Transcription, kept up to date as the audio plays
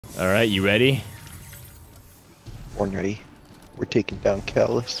Alright, you ready? Born ready. We're taking down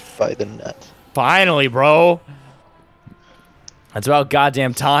Calus by the nuts. Finally, bro! That's about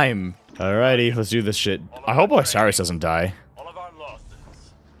goddamn time. Alrighty, let's do this shit. I hope Osiris doesn't die. All of our losses.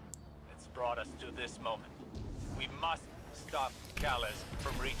 It's brought us to this moment. We must stop Calus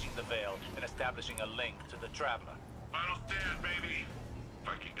from reaching the Veil and establishing a link to the Traveler. Final stand, baby. If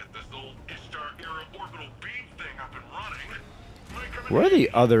I can get this old Ishtar-era orbital beam thing up and running. Where are the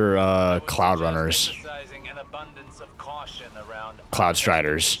other, Cloud Runners? Emphasizing an abundance of caution around Cloud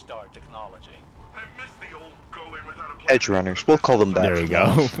Striders. Ishtar technology. I miss the old go-in without a plan. Edge runners. We'll call them that. There we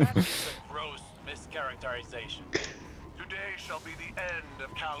go. Gross mischaracterization. Today shall be the end of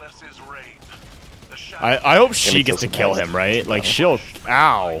Calus's reign. The I hope she gets to kill him, right? Like, she'll...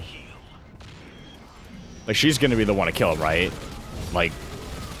 Ow. Like, she's gonna be the one to kill him, right? Like...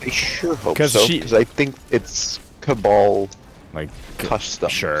 I sure hope 'cause so, she- because I think it's Cabal Like... custom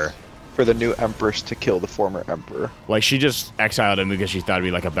Sure. for the new Empress to kill the former Emperor. Like, she just exiled him because she thought it'd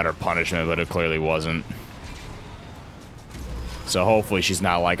be, like, a better punishment, but it clearly wasn't. So hopefully she's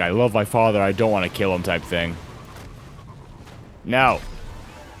not like, I love my father, I don't want to kill him type thing. No.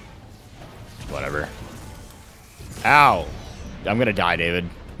 Whatever. Ow. I'm gonna die, David.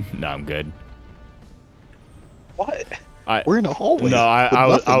 No, I'm good. What? We're in a hallway. No, I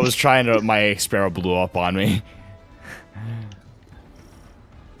with was trying to... My sparrow blew up on me.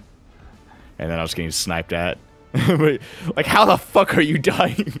 And then I was getting sniped at. Like, how the fuck are you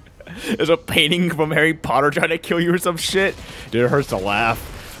dying? Is a painting from Harry Potter trying to kill you or some shit? Dude, it hurts to laugh.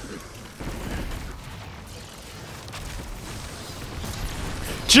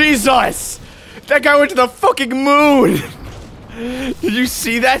 Jesus! That guy went to the fucking moon! Did you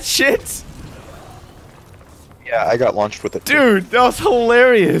see that shit? Yeah, I got launched with it. Dude, that was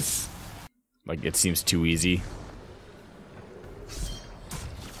hilarious! Like, it seems too easy.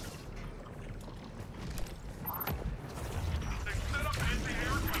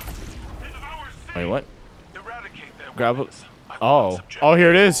 Wait, what? Eradicate their Grab it. weapons. I will Oh. not subject Oh, here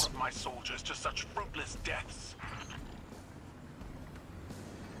it is. all of my soldiers to such fruitless deaths.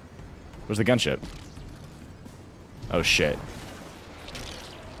 Where's the gunship? Oh, shit.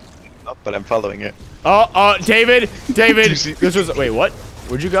 Oh, but I'm following it. Oh, David! David! You see- This was... Wait, what?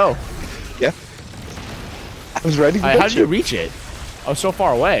 Where'd you go? Yeah. I was riding the How did you gunship. reach it? I was so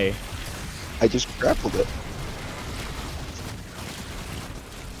far away. I just grappled it.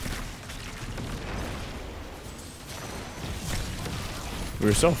 We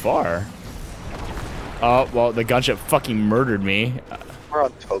were so far. Oh, well, the gunship fucking murdered me. We're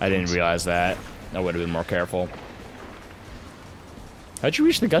on tokens. I didn't realize that. I would have been more careful. How'd you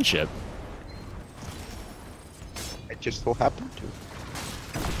reach the gunship? I just so happened to.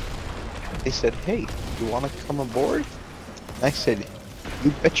 They said, hey, you want to come aboard? And I said, you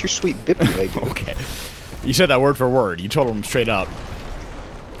bet your sweet bippy I do. Okay. You said that word for word. You told him straight up.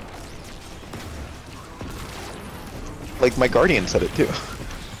 Like my guardian said it too.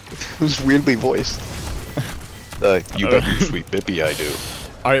 It was weirdly voiced. You bet your sweet bippy I do.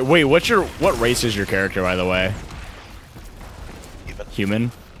 Alright, wait, what race is your character, by the way?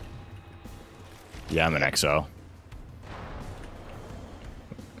 Human? Yeah, I'm an exo.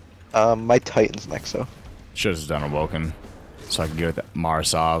 My Titan's Nexo. Should've just done Awoken. So I can get with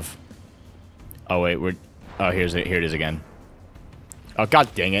Marisov. Oh wait, oh, here it is again. Oh, god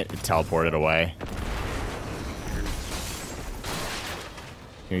dang it. It teleported away.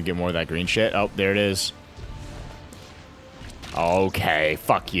 Can you get more of that green shit? Oh, there it is. Okay,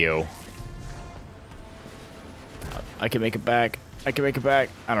 fuck you. I can make it back. I can make it back.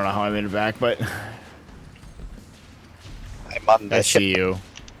 I don't know how I made it back, but... I'm on the I ship. see you.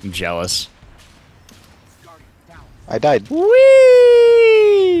 I'm jealous. I died.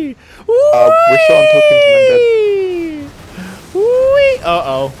 Whee! We're still on tokens and I'm dead. Whee!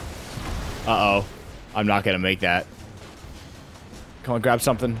 Uh-oh. Uh-oh. I'm not gonna make that. Come on, grab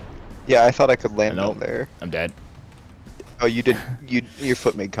something. Yeah, I thought I could land Nope. on there. I'm dead. Oh, you did. Your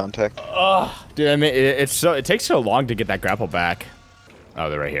foot made contact. Dude, I mean, it takes so long to get that grapple back. Oh,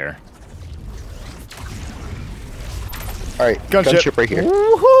 they're right here. All right, gunship right here.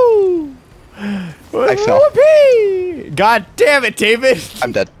 Woohoo! I fell. Whoopee! God damn it, David!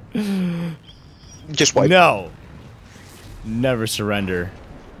 I'm dead. Just wipe. No. Never surrender.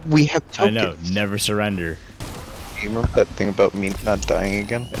 We have I tokens. know, never surrender. You remember that thing about me not dying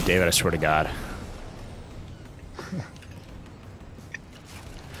again? David, I swear to God.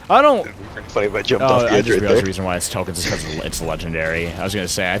 I don't... Funny if I jumped Oh, off the I edge just right realized there. the reason why it's tokens is because it's legendary. I was gonna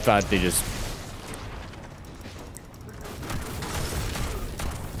say, I thought they just...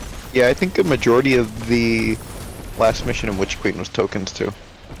 Yeah, I think a majority of the last mission in Witch Queen was tokens too.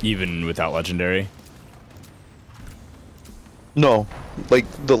 Even without legendary. No, like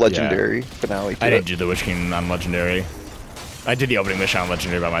the legendary finale. I didn't do the Witch King on legendary. I did the opening mission on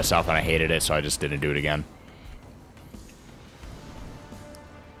legendary by myself and I hated it, so I just didn't do it again.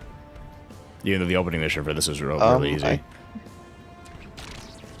 Even though the opening mission for this is really easy.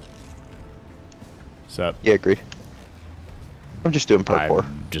 What's up? Yeah, agree. I'm just doing parkour.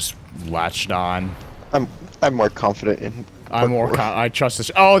 I'm just latched on. I'm more confident in. Parkour. I trust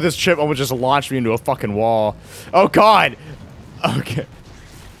this. Oh, this chip almost just launched me into a fucking wall. Oh god. Okay.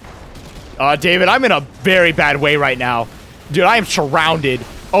 David, I'm in a very bad way right now. Dude, I am surrounded.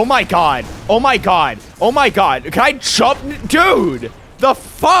 Oh my god. Oh my god. Oh my god. Can I jump? Dude! The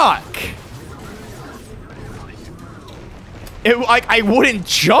fuck? Like, I wouldn't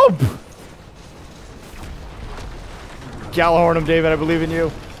jump. Gallahorn him, David. I believe in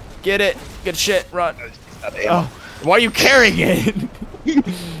you. Get it. Good shit. Run. Oh, why are you carrying it?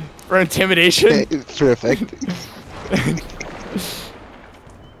 For intimidation? For effect.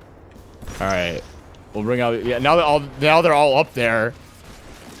 Alright. We'll bring out... Yeah, now they're all up there.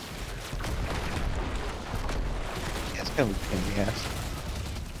 Yeah, it's gonna be a pain in the ass.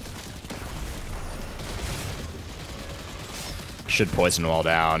 Should poison them all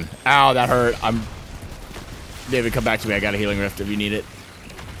down. Ow, that hurt. David, come back to me. I got a healing rift if you need it.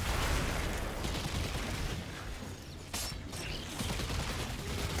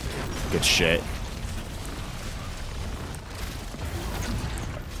 Good shit.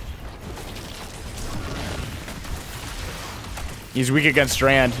 He's weak against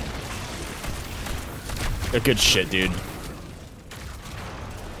Strand. They're good shit, dude.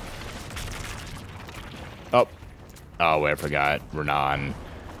 Oh. Oh, wait, I forgot. We're not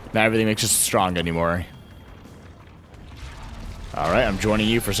everything makes us strong anymore. Alright, I'm joining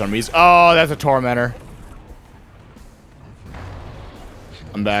you for some reason. Oh, that's a Tormentor.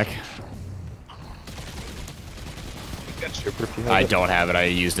 I'm back. I don't have it. I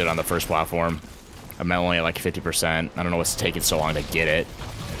used it on the first platform. I'm only at like 50%. I don't know what's taking so long to get it.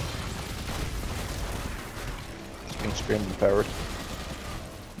 It's being screaming powered.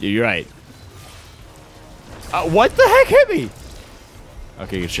 Yeah, you're right. What the heck hit me?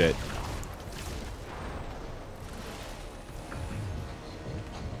 Okay, good shit.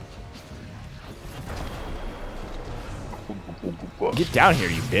 Get down here,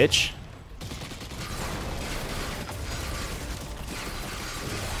 you bitch.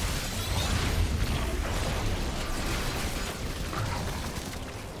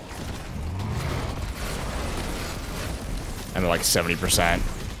 I'm at like 70%.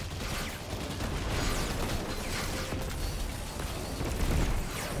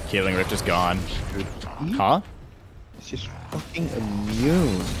 Healing Rift is gone. Huh? It's just fucking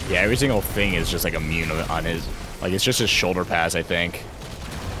immune. Yeah, every single thing is just like immune on his... Like, it's just his shoulder pads, I think.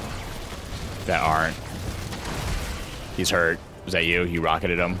 That aren't. He's hurt. Was that you? You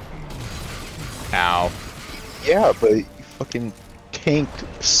rocketed him? Ow. Yeah, but you fucking tanked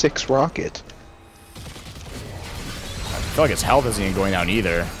 6 rockets. I feel like his health isn't even going down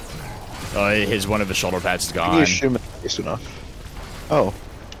either. Oh, one of his shoulder pads is gone. You assume it's enough. Oh.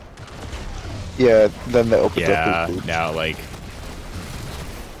 Yeah, then that opens up his boots. Now, like...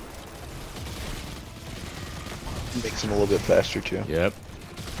 Makes him a little bit faster, too. Yep.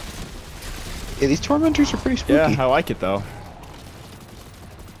 Yeah, these Tormentors are pretty spooky. Yeah, I like it, though.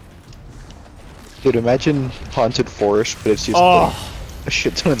 Dude, imagine Haunted Forest, but it's just like a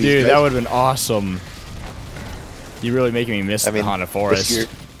shit ton of these dude, guys. that would have been awesome. You're really making me miss the Haunted Forest.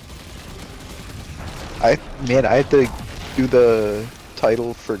 I had to do the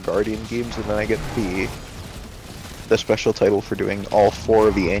title for Guardian games, and then I get the special title for doing all 4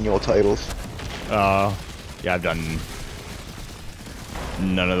 of the annual titles. Yeah, I've done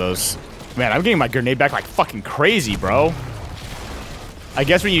none of those. Man, I'm getting my grenade back like fucking crazy, bro. I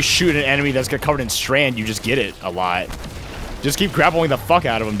guess when you shoot an enemy that's got covered in strand, you just get it a lot. Just keep grappling the fuck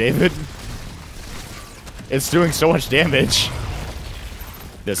out of him, David. It's doing so much damage.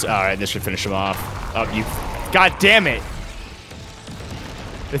 Alright, this should finish him off. Oh, you... God damn it!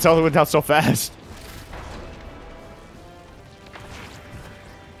 It's all went out so fast.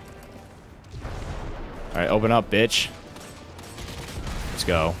 Alright, open up, bitch. Let's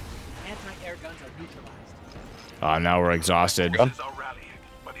go. Anti-air guns are neutralized. Now we're exhausted. Forces are rallying,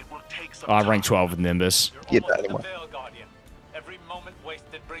 but it will take some I'm time. rank 12 with Nimbus. Get that anymore. Every moment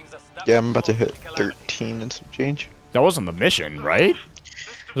wasted brings us Yeah, I'm about to hit 13 and some change. That wasn't the mission, right?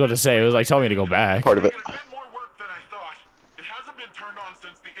 I was about to say, it was like telling me to go back. Part of it. It's been more work than I thought. It hasn't been turned on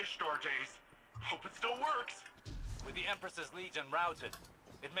since the Ishtar days. Hope it still works. With the Empress's Legion routed,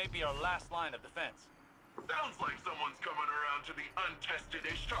 it may be our last line of defense. Sounds like someone's coming around to the untested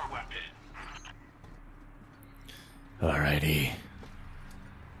Ishtar weapon. Alrighty.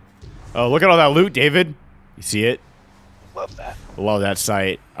 Oh, look at all that loot, David. You see it? Love that. Love that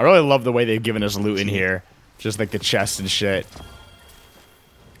sight. I really love the way they've given us loot in here. Just like the chests and shit.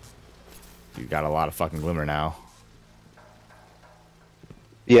 You got a lot of fucking glimmer now.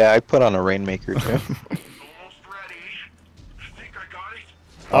 Yeah, I put on a Rainmaker too. Almost ready. I think I got it.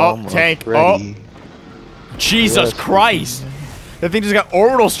 Oh, Almost tank. ready. Oh, Jesus Yes. Christ. That thing just got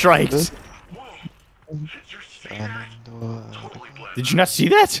orbital strikes. Whoa. Did you see that? Totally blessed. Did you not see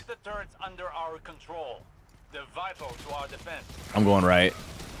that? The turret's under our control. They're vital to our defense. I'm going right.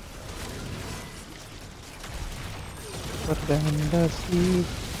 Put them the sea,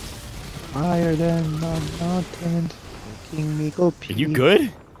 higher than the mountains, making me go pee. Are you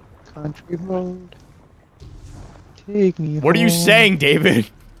good? Country road, take me What are you home saying, David?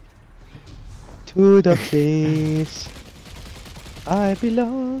 to the place I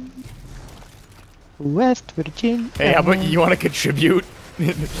belong, West Virginia. Hey, how about you want to contribute?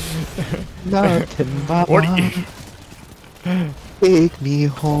 Mountain Mama, What do you... take me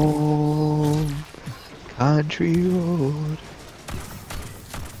home, country road,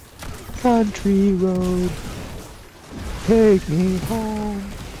 take me home.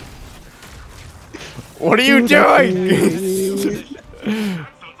 What are you to the doing? place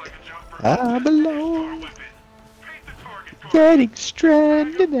I belong. Getting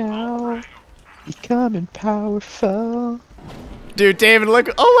stranded now, becoming powerful. Dude, David, look.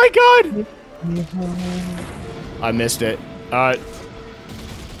 Oh my god. Take me home. I missed it.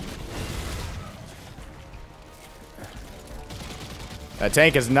 That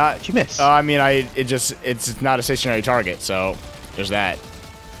tank is not. What'd you miss? I mean, it's not a stationary target, so there's that.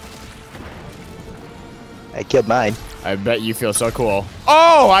 I killed mine. I bet you feel so cool.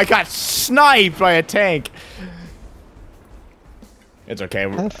 Oh, I got sniped by a tank. It's okay.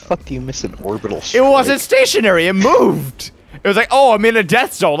 How the fuck do you miss an orbital It strike? wasn't stationary. It moved. It was like, oh, I'm in a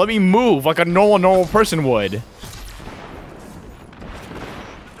death zone. Let me move like a normal person would. Defense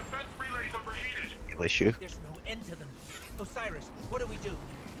relay's overheated. Issue. There's no end to them. Osiris, what do we do?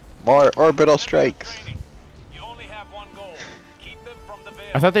 More orbital strikes. You only have one goal. Keep them from the veil.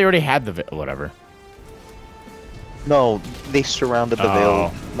 I thought they already had the whatever. No, they surrounded the Oh.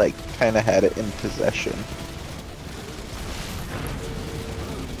 veil, like, kind of had it in possession.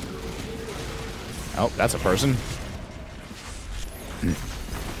 Oh, that's a person.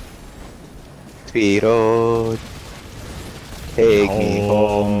 Sweet road, take me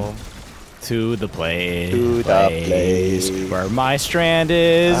Home. home. To the place. To the place. Where my strand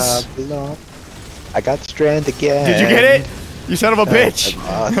is. I belong. I got strand again. Did you get it? You son of a bitch.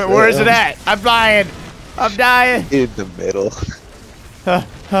 I'm awesome. Where is it at? I'm dying. I'm dying. In the middle. I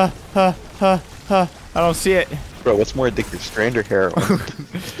don't see it. Bro, what's more addictive, strand or heroin?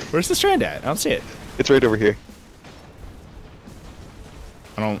 Where's the strand at? I don't see it. It's right over here.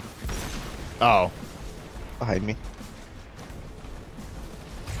 I don't. Oh. Behind me.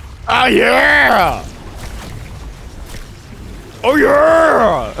 Oh yeah! Oh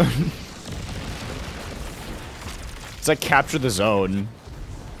yeah! It's like capture the zone.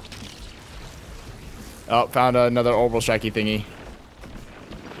 Oh, found another orbital strikey thingy.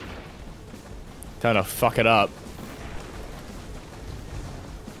 Time to fuck it up.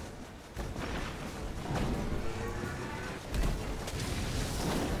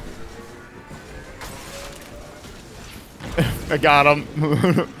 I got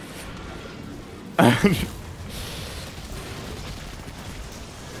him.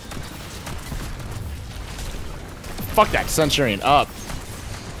 Fuck that Centurion up.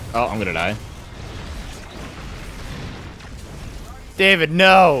 Oh, I'm gonna die. David,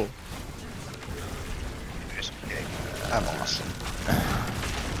 no. I'm awesome.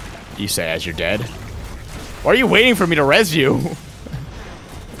 You say as you're dead. Why are you waiting for me to res you?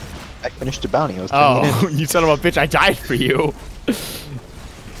 I finished the bounty. I was turning it Oh, you son of a bitch, I died for you. in.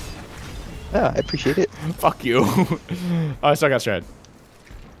 Yeah, I appreciate it. Fuck you. Oh, I still got shred.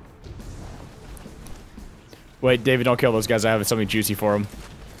 Wait, David, don't kill those guys. I have something juicy for them.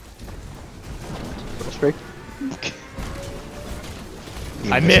 Orbital strike.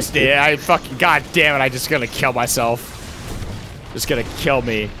 You I missed it. I fucking, god damn it. I just gonna kill myself. Just gonna kill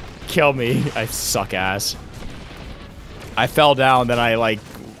me. Kill me. I suck ass. I fell down, then I like,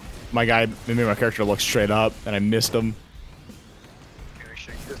 my guy made my character look straight up, and I missed him.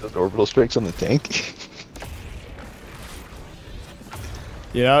 Those orbital strikes on the tank.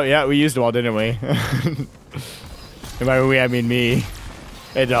 You know, yeah, we used them all, didn't we? And by we, I mean me.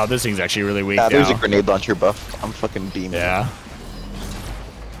 Hey, no, this thing's actually really weak There's a now. grenade launcher buff. I'm fucking beaming. Yeah.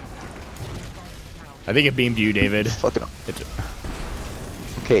 I think it beamed you, David. Fucking.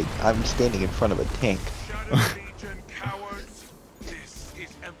 Okay, I'm standing in front of a tank. Shadow Legion cowards. This is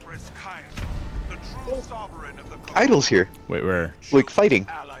Empress Calus, the true sovereign of the Idol's here, Wait, where? like fighting.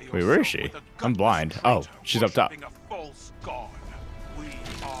 Wait, where is she? I'm blind. Oh, she's up top. A false god. We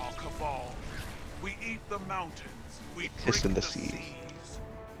are Cabal. We eat the mountains. We Piss drink in the the seas. seas.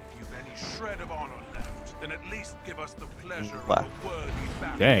 If you've any shred of honor left, then at least give us the pleasure Wow. of a worthy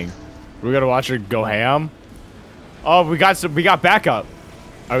battle. Dang. We gotta watch her go ham. Oh, we got backup.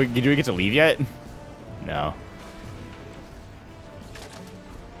 Do we get to leave yet? No.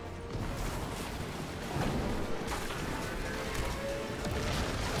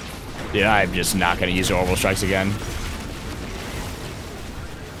 Yeah, I'm just not gonna use orbital strikes again.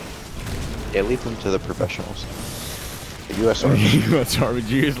 Yeah, leave them to the professionals. The U.S. Army. US Army,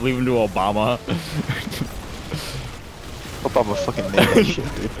 you just leave him to Obama. Obama fucking nailed that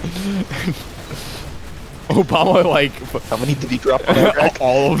shit, dude. Obama, like, How many did he drop on Iraq?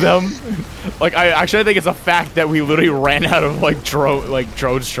 all of them. Like, I think it's a fact that we literally ran out of like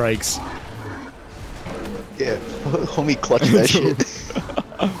drone strikes. Yeah, homie clutched that shit.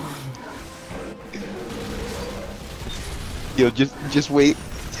 Yo, just wait,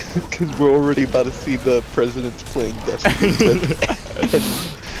 because we're already about to see the presidents playing Destiny. And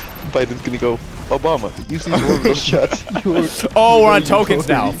Biden's gonna go, Obama, use these orbital shots. Oh, we're on tokens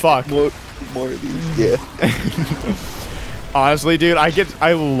now. Fuck. More of these, yeah. Honestly, dude,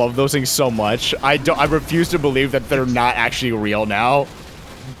 I love those things so much. I refuse to believe that they're not actually real now.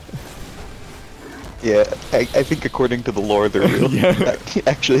 Yeah, I think according to the lore, they're real. Yeah. That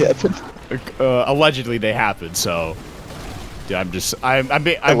actually happened. Allegedly, they happened. So, dude, I'm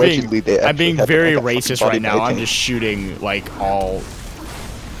being Allegedly, they I'm being actually very happened. I got racist fucking right now. body I'm tank. just shooting like all.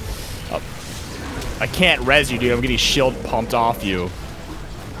 I can't res you, dude. I'm getting shield pumped off you.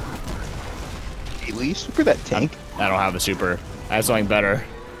 Hey, will you super that tank? I don't have a super. I have something better.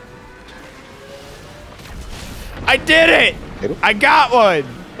 I did it! I got one!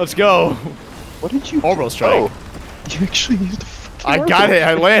 Let's go. What did you? Orbital strike. Oh, you actually used a fucking I got it.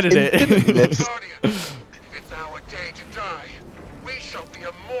 I landed it. That's- Guardians, it's our day to die. We shall be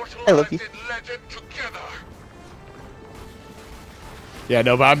I love you. immortalized in legend together. Yeah,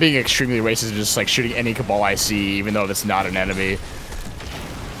 no, but I'm being extremely racist and just like shooting any Cabal I see, even though that's not an enemy.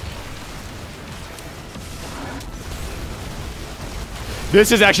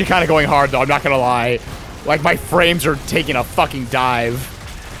 This is actually kind of going hard, though. I'm not gonna lie. Like, my frames are taking a fucking dive.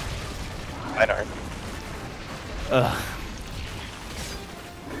 I know. Ugh.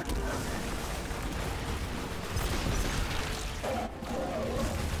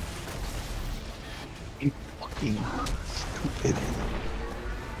 You fucking stupid.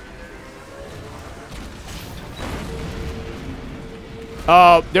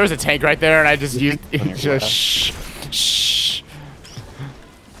 Oh, there was a tank right there, and I just used just shh, shh.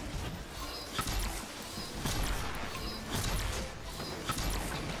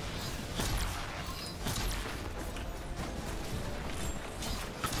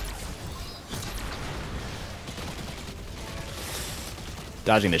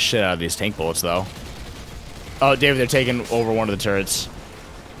 Dodging the shit out of these tank bullets, though. Oh, David, they're taking over one of the turrets.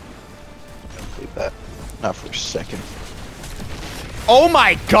 Leave that. Not for a second. Oh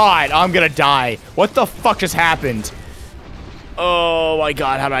my god, I'm gonna die. What the fuck just happened? Oh my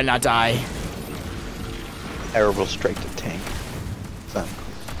god, how did I not die? Arrow will strike the tank. Sound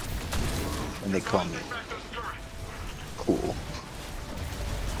cool. And they call me cool.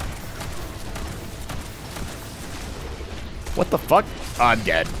 What the fuck? Oh, I'm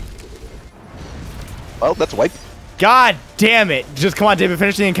dead. Well, that's a wipe. God damn it. Just come on, David,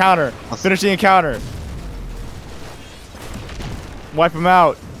 finish the encounter. Finish the encounter. Wipe him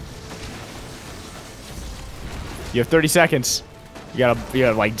out. You have 30 seconds. You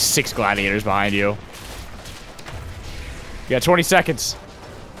have like 6 gladiators behind you. You got 20 seconds.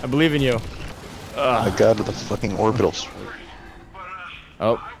 I believe in you. The god of the fucking orbital strike.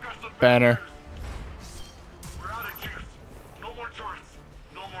 Oh, banner. We're out of juice. No more turrets.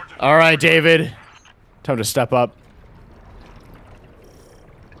 No more turrets. All right, David. Time to step up.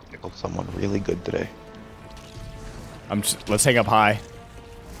 Tickled someone really good today. Let's hang up high.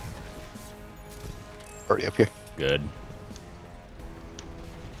 Already up here. Good.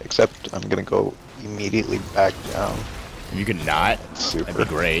 Except I'm gonna go immediately back down. If you could not, Super. that'd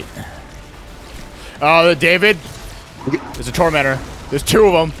be great. Oh, David. There's a tormentor. There's 2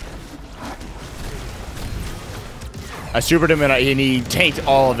 of them. I supered him and he tanked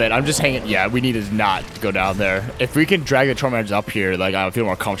all of it. I'm just hanging. Yeah, we need to not go down there. If we can drag the tormentors up here, like I feel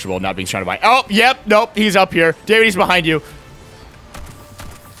more comfortable not being surrounded by. Oh, yep, nope, he's up here. David, he's behind you.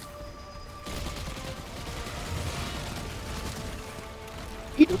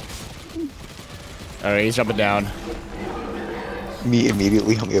 Alright, he's jumping down. Me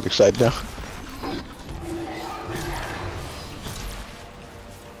immediately on the other side now.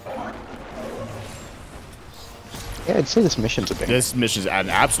 Yeah, I'd say this mission's a banger. This mission's an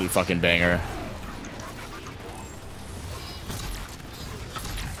absolute fucking banger.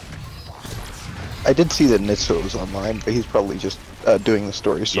 I did see that Nitso was online, but he's probably just doing the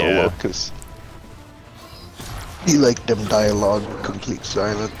story solo because he liked them dialogue complete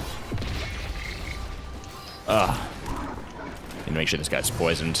silent. Need to make sure this guy's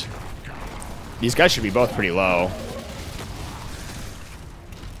poisoned. These guys should be both pretty low.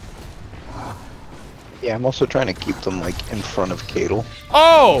 Yeah, I'm also trying to keep them like in front of Cadle.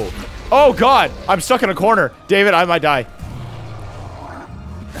 Oh! Oh god! I'm stuck in a corner. David, I might die.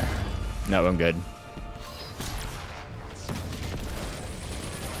 No, I'm good.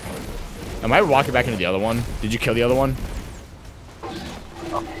 Am I walking back into the other one? Did you kill the other one?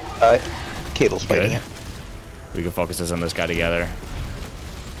 Cadle's fighting Good. it. We can focus this on this guy together.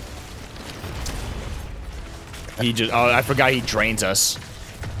 He just... Oh, I forgot he drains us.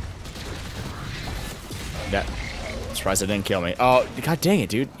 That... Surprised it didn't kill me. Oh, god dang it,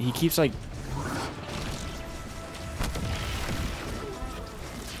 dude. He keeps, like...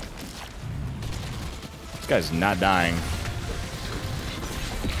 This guy's not dying.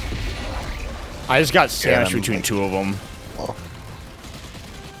 I just got sandwiched between two of them. Oh.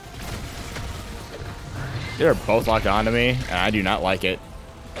 They're both locked onto me, and I do not like it.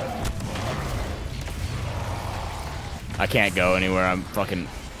 I can't go anywhere. I'm fucking...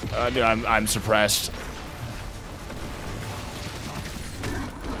 dude, I'm suppressed.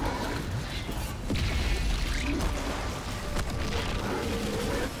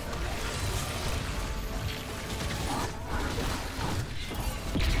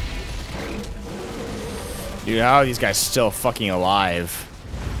 Dude, how are these guys still fucking alive?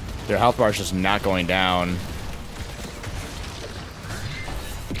 Their health bar is just not going down.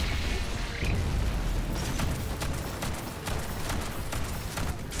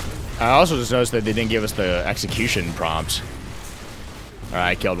 I also just noticed that they didn't give us the execution prompt.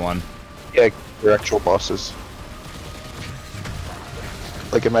 Alright, I killed one. Yeah, they're actual bosses.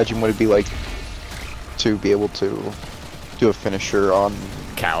 Like, imagine what it'd be like to be able to do a finisher on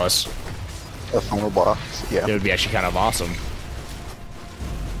Calus. a former boss. Yeah. It would be actually kind of awesome.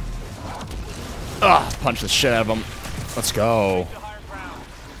 Ugh, punch the shit out of him. Let's go.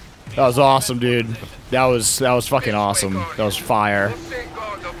 That was awesome, dude. That was fucking awesome. That was fire.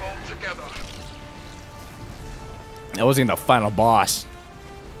 That wasn't even the final boss.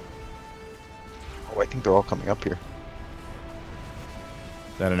 Oh, I think they're all coming up here.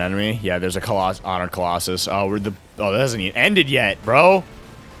 Is that an enemy? Yeah, there's a honored Colossus. Oh, that hasn't even ended yet, bro.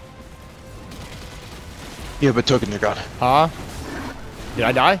 Yeah, but tokens are gone. Huh? Did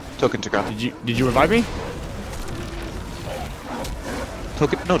I die? Tokens are gone. Did you revive me?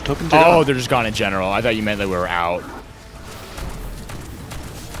 No, tokens are gone. Oh, they're just gone in general. I thought you meant that we were out.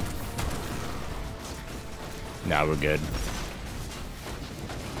 Nah, we're good.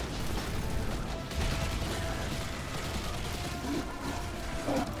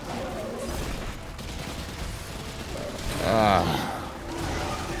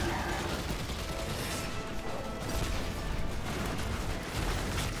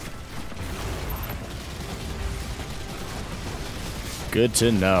 Good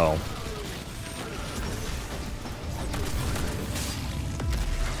to know.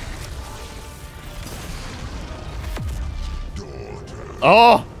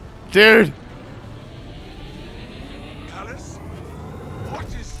 Oh, dude. Calus? What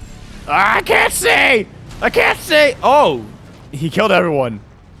is... I can't see. I can't see. Oh, he killed everyone.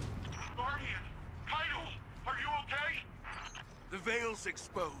 Guardian? Kyle, are you okay? The veil's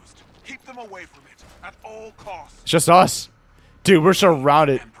exposed. Keep them away from it at all costs. It's just us. Dude, we're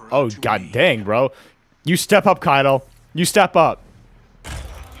surrounded. Oh, god dang, bro. You step up, Kyle. You step up.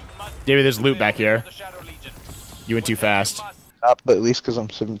 David, there's loot back here. You went too fast. But at least because I'm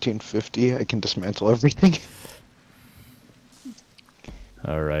 1750, I can dismantle everything.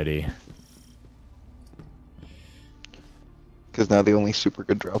 Alrighty. Because now the only super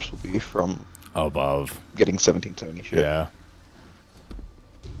good drops will be from Above. getting 1770 shit. Yeah.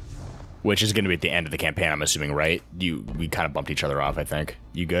 Which is going to be at the end of the campaign, I'm assuming, right? We kind of bumped each other off, I think.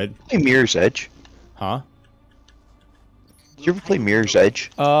 You good? Play Mirror's Edge. Huh? Did you ever play Mirror's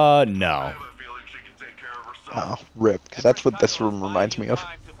Edge? No. I have a feeling she can take care of herself. Oh, rip. Because that's what this room reminds me of.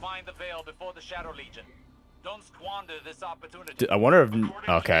 I wonder if... According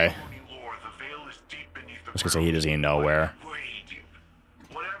to Okay. Stony lore, the veil is deep beneath the I was going to say he doesn't even know where. way deep.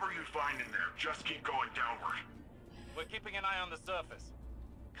 Whatever you find in there, just keep going downward. We're keeping an eye on the surface.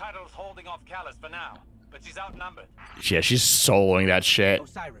 Kyle's holding off Calus for now, but she's outnumbered. Yeah, she's soloing that shit.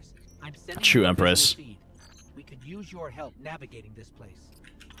 Osiris, I'm sending True you a Empress. visual feed. We could use your help navigating this place.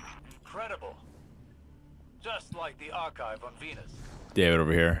 Incredible. Just like the archive on Venus. David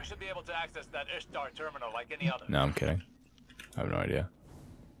over here. You should be able to access that Ishtar terminal like any other. No, I'm kidding. I have no idea.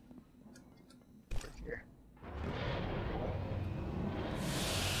 Here.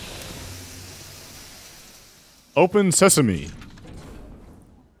 Open sesame.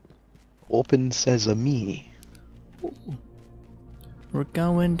 Open sesame. We're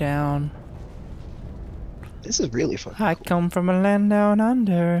going down. This is really fun. I come from a land down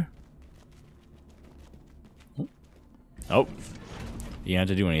under. Oh. You don't have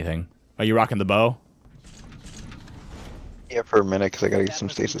to do anything. Are you rocking the bow? Yeah, for a minute, because I gotta get some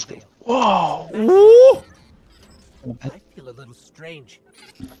stasis going. Whoa! Woo! I feel a little strange.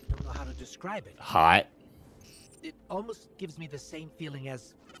 I don't know how to describe it. Hot. It almost gives me the same feeling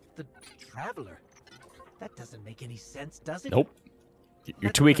as the Traveler. That doesn't make any sense, does it? Nope.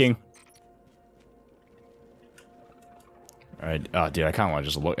 You're tweaking. Alright, oh dude, I kinda wanna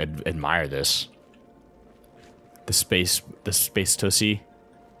just look admire this. The space to see.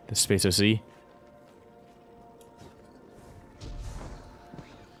 The space to see.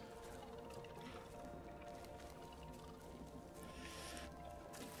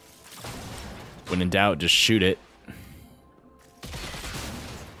 When in doubt, just shoot it.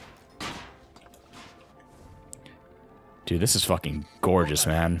 Dude, this is fucking gorgeous,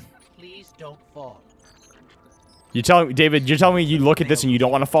 man. Please don't fall. You telling me, David, you're telling me you look at this and you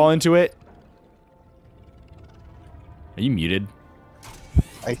don't want to fall into it? Are you muted?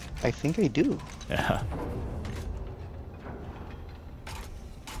 I think I do. Yeah.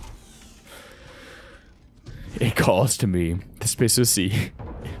 It calls to me. The space to see.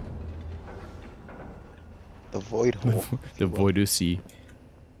 The void hole. The void to see.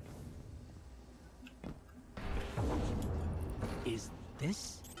 Is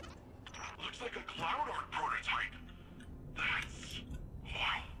this? Looks like a cloud art prototype. That's...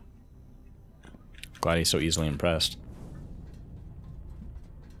 wow. Glad he's so easily impressed.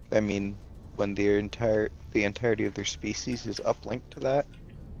 I mean, when the entirety of their species is uplinked to that.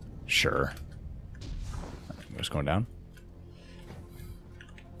 Sure. What's going down?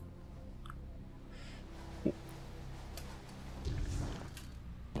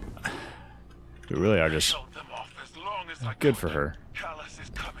 We really are just Held them off as long as I good could. for her. Calus is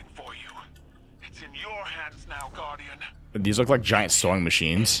coming for you. It's in your hands now, Guardian. These look like giant sewing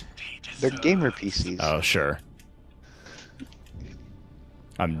machines. They're gamer PCs. Oh, sure.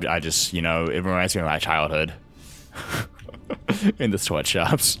 I just, you know, it reminds me of my childhood. In the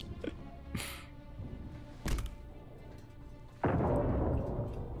sweatshops.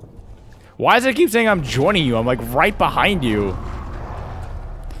 Why does it keep saying I'm joining you? I'm like right behind you.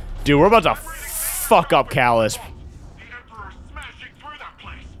 Dude, we're about to fuck up Calus. The Emperor's smashing through that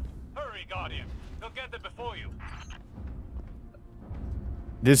place. Hurry, Guardian. They'll get there before you.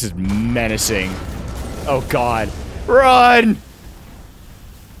 This is menacing. Oh god. Run!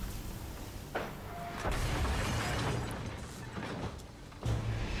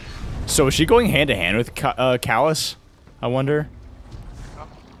 So is she going hand to hand with Calus? I wonder.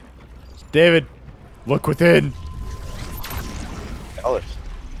 David, look within. Calus.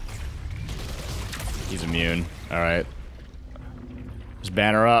 He's immune. All right. Just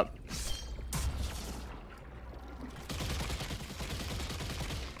banner up.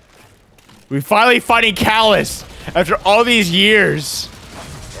 We finally fighting Calus after all these years.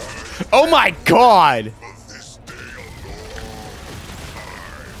 Oh my god.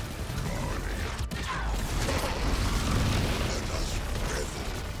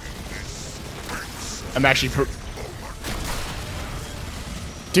 I'm actually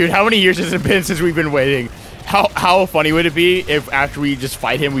dude, how many years has it been since we've been waiting? How funny would it be if after we just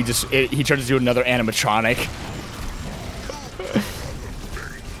fight him, he turns into another animatronic?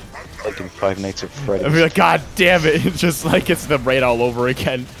 Like in Five Nights at Freddy's. I'd be like, god damn it! It's just like it's the raid all over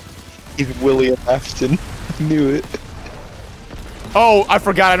again. He's William Afton. Knew it. Oh, I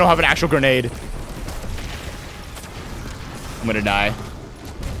forgot I don't have an actual grenade. I'm gonna die.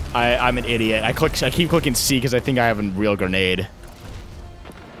 I'm an idiot. I keep clicking C because I think I have a real grenade.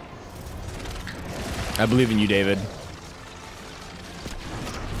 I believe in you, David.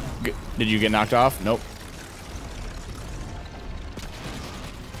 Did you get knocked off? Nope.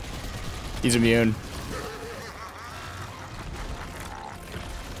 He's immune.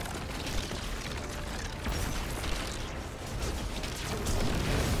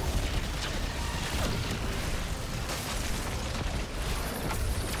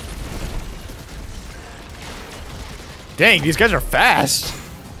 Dang, these guys are fast.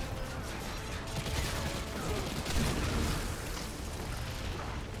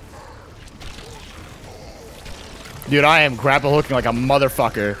 Dude, I am grapple hooking like a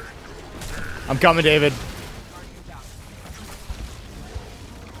motherfucker. I'm coming, David.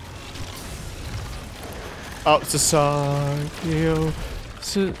 Oh, Sasagio.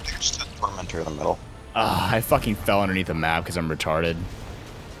 Just a tormentor in the middle. I fucking fell underneath the map because I'm retarded.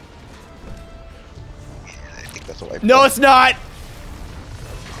 I think that's a wipe. No, it's not!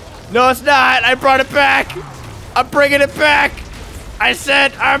 No, it's not! I brought it back! I'm bringing it back! I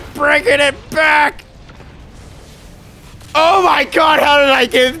said I'm bringing it back! Oh my god, how did I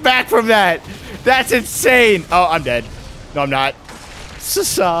get back from that? That's insane! Oh, I'm dead. No, I'm not.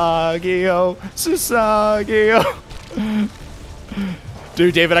 Sasagio. Sasagio.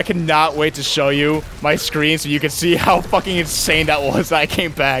 Dude, David, I cannot wait to show you my screen so you can see how fucking insane that was that I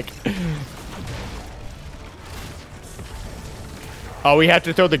came back. Oh, we have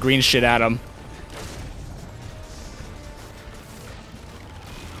to throw the green shit at him.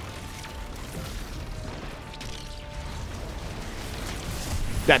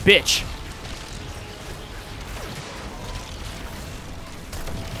 That bitch.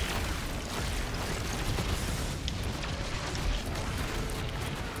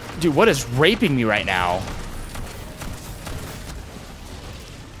 Dude, what is raping me right now?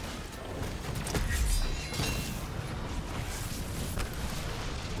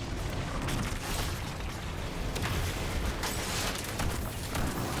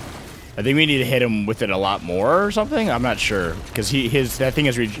 I think we need to hit him with it a lot more or something. I'm not sure because that thing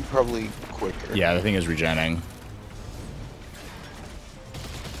is probably quicker. Yeah, the thing is regenning.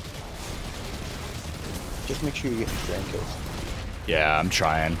 Just make sure you get your strand kills. Yeah, I'm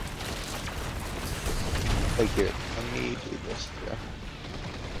trying. Like here, let me do this. Yeah.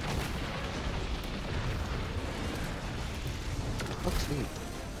 Let's see.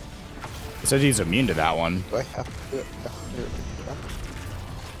 It says he's immune to that one. Do I have to do it? Yeah.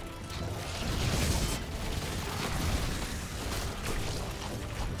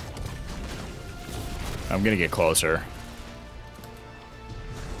 I'm gonna get closer.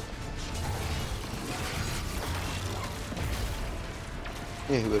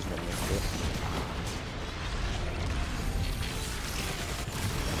 Yeah, he was running into it.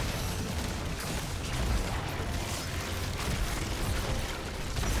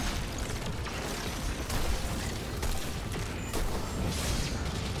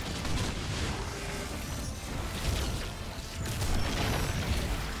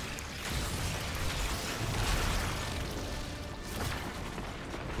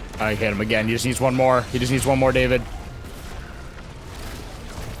 I hit him again. He just needs one more. He just needs one more, David.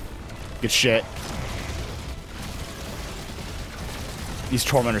 Good shit. These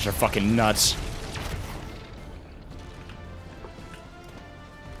tormentors are fucking nuts.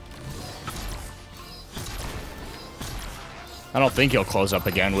 I don't think he'll close up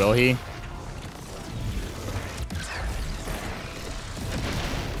again, will he?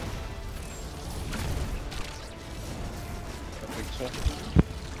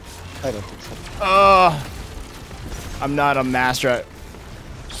 I don't think so. I'm not a master at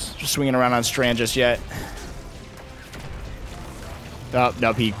swinging around on Strand just yet. Oh,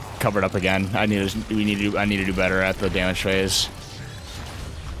 nope, he covered up again. I need to do better at the damage phase.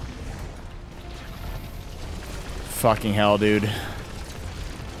 Fucking hell, dude.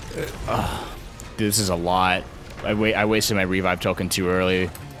 This is a lot. I wasted my revive token too early. I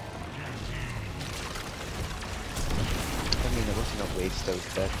mean, it wasn't a waste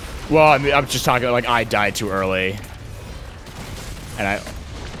of that. Well, I mean, I'm just talking like I died too early, and I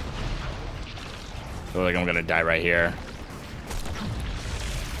feel like I'm gonna die right here.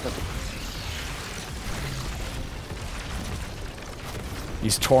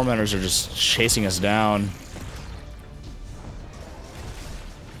 These tormentors are just chasing us down.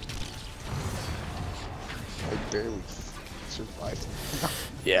 I barely survived.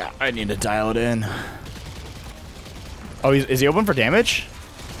 Yeah, I need to dial it in. Oh, is he open for damage?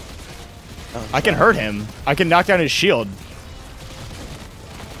 Oh, I can hurt him. I can knock down his shield.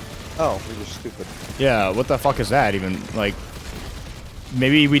 Oh, we're just stupid. Yeah, what the fuck is that even? Like,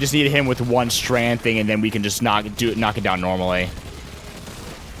 maybe we just need him with one strand thing, and then we can just knock it down normally.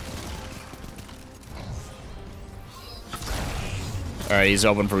 All right, he's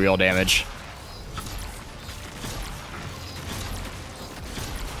open for real damage.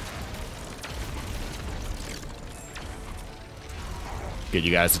 Get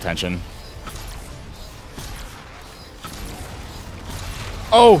you guys' attention.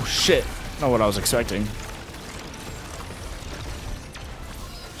 Oh, shit. Not what I was expecting.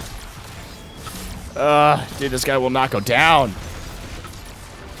 Dude, this guy will not go down.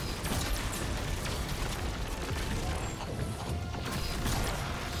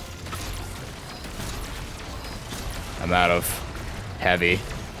 I'm out of heavy.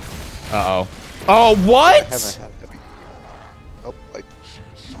 Uh-oh. Oh, what? I haven't had heavy. Oh, like,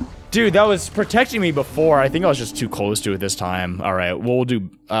 Dude, that was protecting me before. I think I was just too close to it this time. All right, we'll do.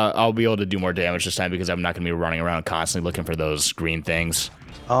 I'll be able to do more damage this time because I'm not gonna be running around constantly looking for those green things.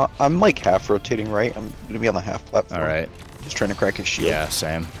 I'm like half rotating right. I'm gonna be on the half platform. All right. Just trying to crack his shield. Yeah,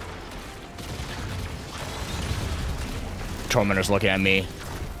 same. Tormentor's looking at me.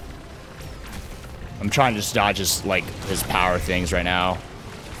 I'm trying to just dodge his power things right now.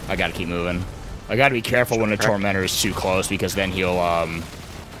 I gotta keep moving. I gotta be careful when the Tormentor is too close because then he'll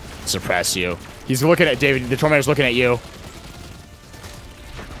suppress you. He's looking at David. The Tormentor's looking at you.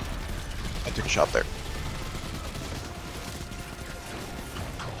 I took a shot there.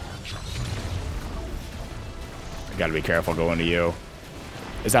 I gotta be careful going to you.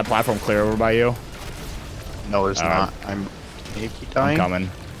 Is that platform clear over by you? No, it's not. I'm maybe dying. I'm coming.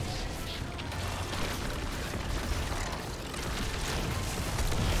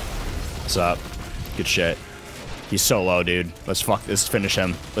 What's up? Good shit. He's so low, dude. Let's finish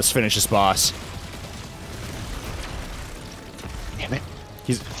him. Let's finish this boss. Damn it.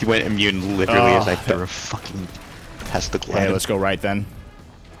 He went immune literally as I threw a fucking testicle at Hey, him. let's go right then.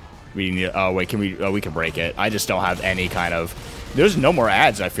 We need. Oh wait, can we? Oh, we can break it. I just don't have any kind of. There's no more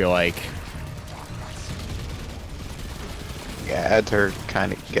ads. I feel like. Yeah, ads are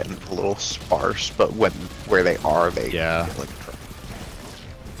kind of getting a little sparse, but where they are, they Yeah. get, like,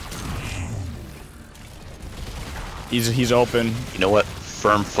 He's open. you know what?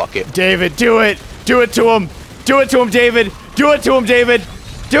 Firm fuck it. David, do it! Do it to him! Do it to him, David! Do it to him, David!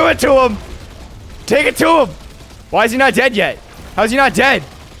 Do it to him! Take it to him! Why is he not dead yet? How is he not dead?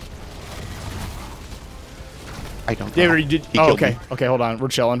 I don't know. David, you did. He Oh, killed okay. me. Okay, hold on. We're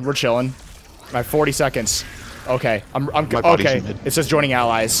chilling. We're chilling. I have 40 seconds. Okay. I'm My body's okay. in mid. It says joining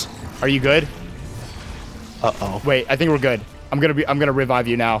allies. Are you good? Uh-oh. Wait, I think we're good. I'm gonna revive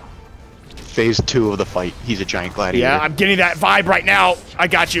you now. Phase 2 of the fight. He's a giant gladiator. Yeah, I'm getting that vibe right now. I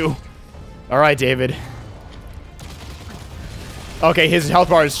got you. All right, David. Okay, his health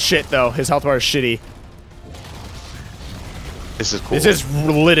bar is shit though. His health bar is shitty. This is cool. This is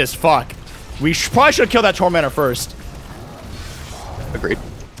lit as fuck. We probably should kill that Tormentor first. Agreed.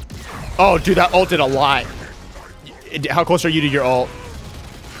 Oh, dude, that ult did a lot. How close are you to your ult?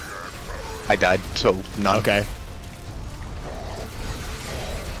 I died, so none. Okay.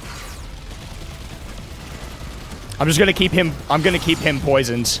 I'm just gonna keep him. I'm gonna keep him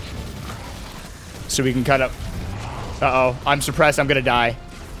poisoned, so we can cut up. Uh-oh, I'm suppressed. I'm gonna die.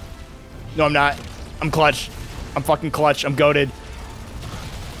 No, I'm not. I'm clutch. I'm fucking clutch. I'm goated.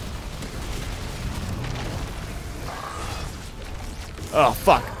 Oh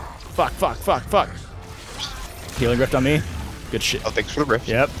fuck! Fuck! Fuck! Fuck! Fuck! Healing rift on me. Good shit. Oh, thanks for the rift.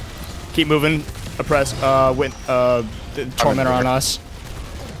 Yep. Keep moving. Oppress. The Tormentor on us.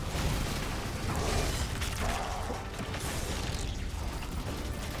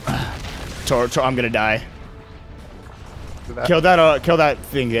 I'm gonna die. Kill that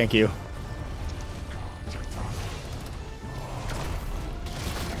thing. Thank you.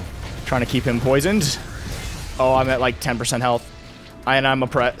 Trying to keep him poisoned. Oh, I'm at like 10% health, and I'm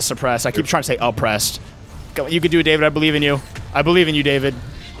suppressed. I keep trying to say oppressed. Go, you can do it, David. I believe in you. I believe in you, David.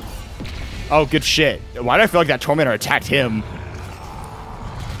 Oh, good shit. Why do I feel like that Tormentor attacked him?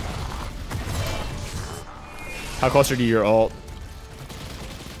 How close are you to your ult?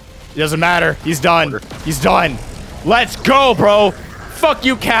 It doesn't matter. He's done. He's done. Let's go, bro. Fuck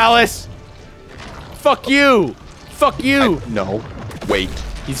you, Calus. Fuck you. Fuck you. No. Wait.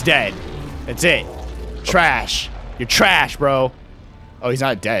 He's dead. That's it. Trash. You're trash, bro. Oh, he's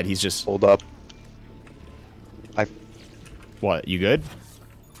not dead. He's just... Hold up. What? You good?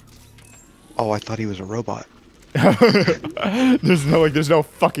 Oh, I thought he was a robot. There's no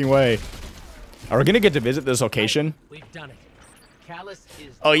fucking way. Are we gonna get to visit this location? We've done it. Calus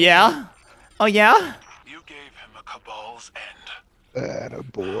is. Oh yeah? Oh yeah? You gave him a Cabal's end.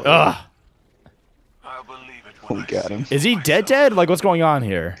 Attaboy. Ugh. I'll believe it when We I got see him. it Is he myself. dead? Like, what's going on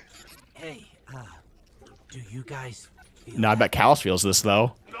here? Hey, do you guys feel No, I bet Calus feels this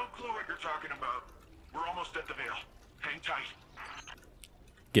though. No clue what you're talking about. We're almost at the Veil. Hang tight.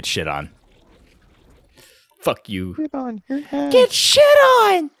 Get shit on. Fuck you. Get on your head. Get shit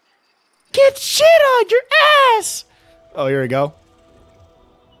on! Get shit on your ass! Oh, here we go.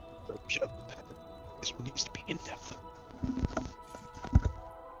 Shut up. This one needs to be in depth.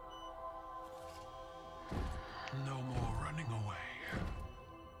 No more running away.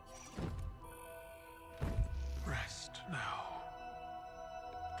 Rest now.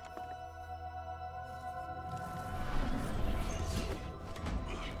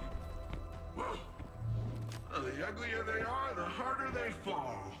 The uglier they are, the harder they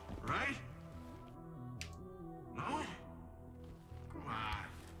fall, right? No? Come on.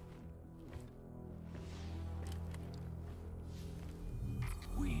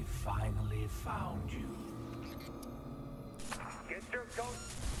 We finally found you. Get your ghost.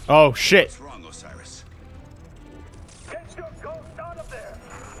 Oh shit. What's wrong, Osiris? Get your ghost out of there!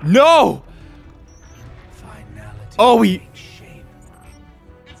 No! Finality. Oh, we... takes shape.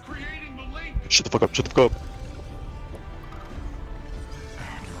 It's creating the link. Shut the fuck up, shut the fuck up.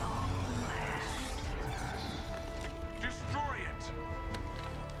 Destroy it.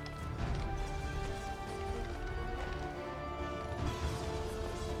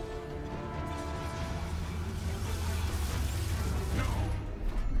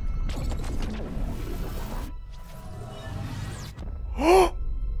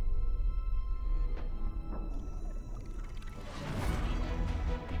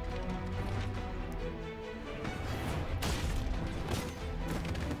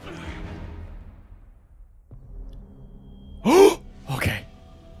 Okay.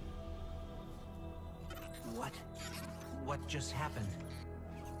 What just happened?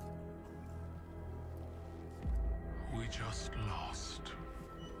 We just lost.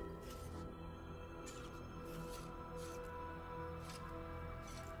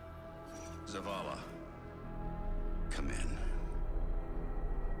 Zavala. Come in.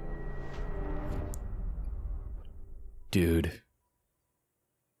 Dude.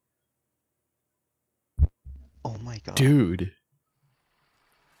 Oh my god. Dude.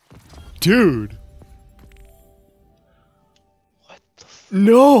 Dude. What the f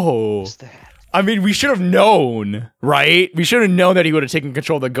No. is that? I mean, we should have known, right? We should have known that he would have taken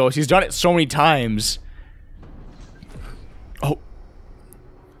control of the ghost. He's done it so many times. Oh.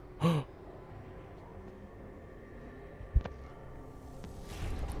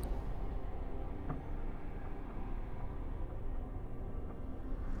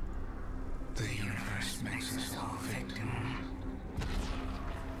 The universe makes us all victim.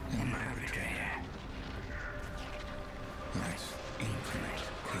 And perpetrator. That's infinite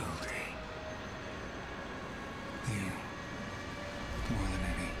cruelty. You, more than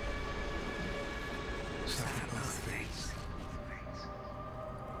any, suffer both fates.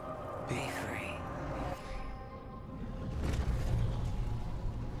 Be free.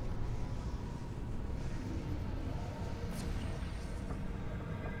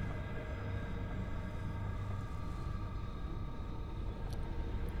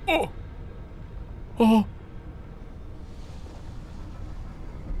 Oh. Oh.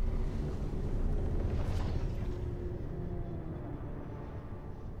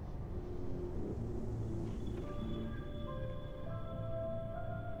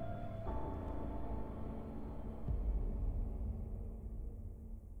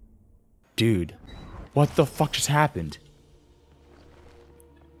 Dude, what the fuck just happened?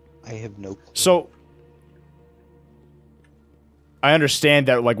 I have no clue. So, I understand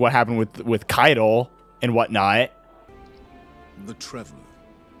that, like, what happened with Keitel and whatnot. The Traveler.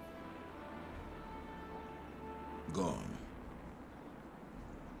 Gone.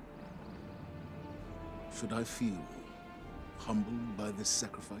 Should I feel humbled by this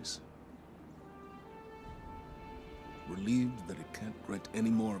sacrifice? Relieved that it can't grant any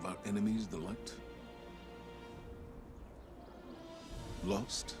more of our enemies the light?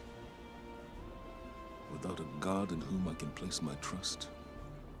 Lost? Without a God in whom I can place my trust?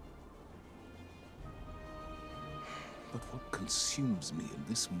 But what consumes me in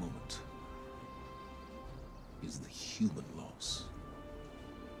this moment is the human loss.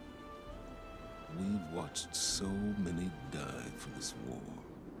 We've watched so many die for this war.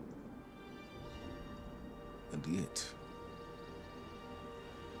 And yet,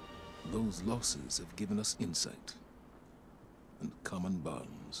 those losses have given us insight and common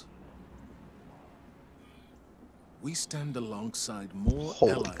bonds. We stand alongside more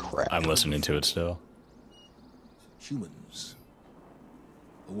Holy allies. crap. I'm listening to it still. Humans,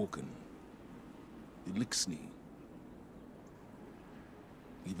 Awoken, Elixni,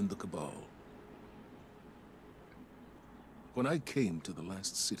 even the Cabal. When I came to the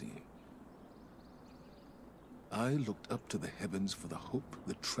last city, I looked up to the heavens for the hope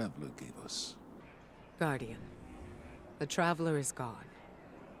the Traveler gave us. Guardian, the Traveler is gone,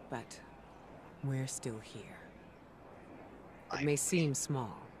 but we're still here. It may seem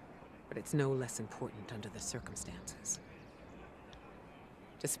small, but it's no less important under the circumstances.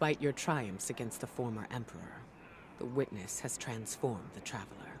 Despite your triumphs against the former Emperor, the Witness has transformed the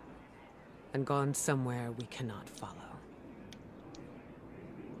Traveler, and gone somewhere we cannot follow.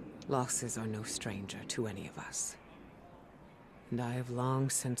 Losses are no stranger to any of us. And I have long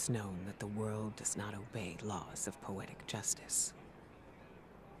since known that the world does not obey laws of poetic justice.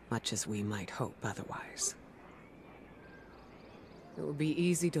 Much as we might hope otherwise. It would be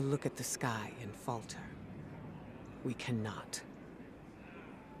easy to look at the sky and falter. We cannot.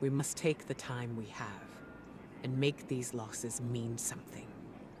 We must take the time we have and make these losses mean something.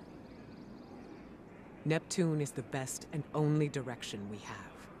 Neptune is the best and only direction we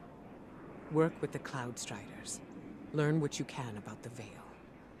have. Work with the Cloud Striders. Learn what you can about the Veil.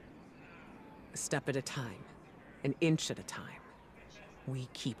 A step at a time, an inch at a time. We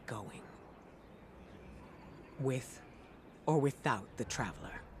keep going. With or without the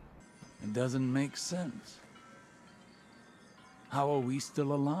Traveler. It doesn't make sense. How are we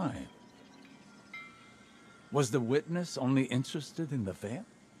still alive? Was the Witness only interested in the Veil?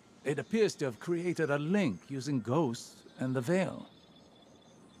 It appears to have created a link using ghosts and the Veil.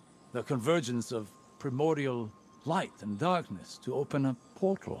 The convergence of primordial light and darkness to open a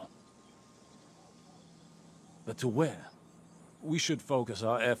portal. But to where? We should focus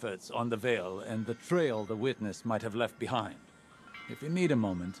our efforts on the Veil and the trail the Witness might have left behind. If you need a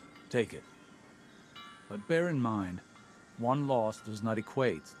moment, take it. But bear in mind, one loss does not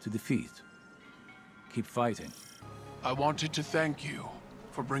equate to defeat. Keep fighting. I wanted to thank you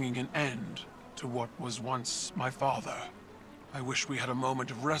for bringing an end to what was once my father. I wish we had a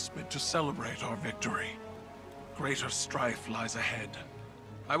moment of respite to celebrate our victory. Greater strife lies ahead.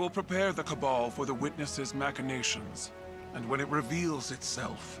 I will prepare the Cabal for the Witness's machinations, and when it reveals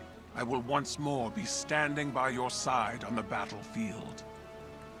itself, I will once more be standing by your side on the battlefield.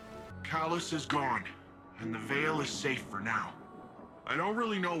 Calus is gone, and the Veil is safe for now. I don't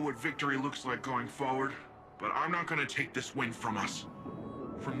really know what victory looks like going forward, but I'm not gonna take this win from us.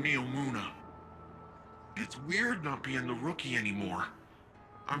 From Neo Muna. It's weird not being the rookie anymore.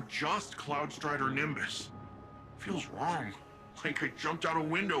 I'm just Cloud Strider Nimbus. Feels wrong, like I jumped out a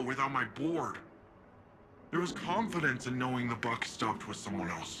window without my board. There was confidence in knowing the buck stopped with someone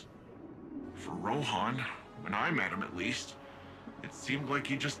else. For Rohan, when I met him at least, it seemed like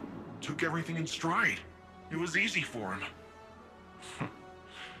he just took everything in stride. It was easy for him.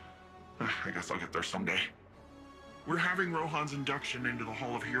 I guess I'll get there someday. We're having Rohan's induction into the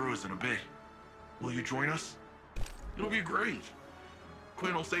Hall of Heroes in a bit. Will you join us? It'll be great.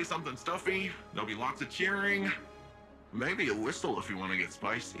 Quinn will say something stuffy, there'll be lots of cheering. Maybe a whistle if you want to get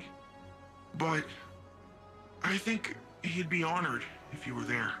spicy. But I think he'd be honored if you were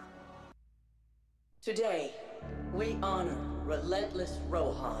there. Today, we honor relentless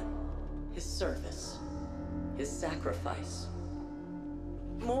Rohan, his service, his sacrifice.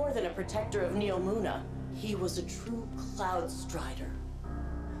 More than a protector of Neo Muna, he was a true Cloud Strider.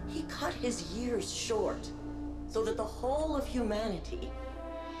 He cut his years short so that the whole of humanity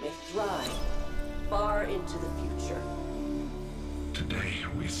may thrive far into the future. Today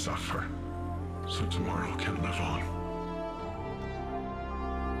we suffer, so tomorrow can live on.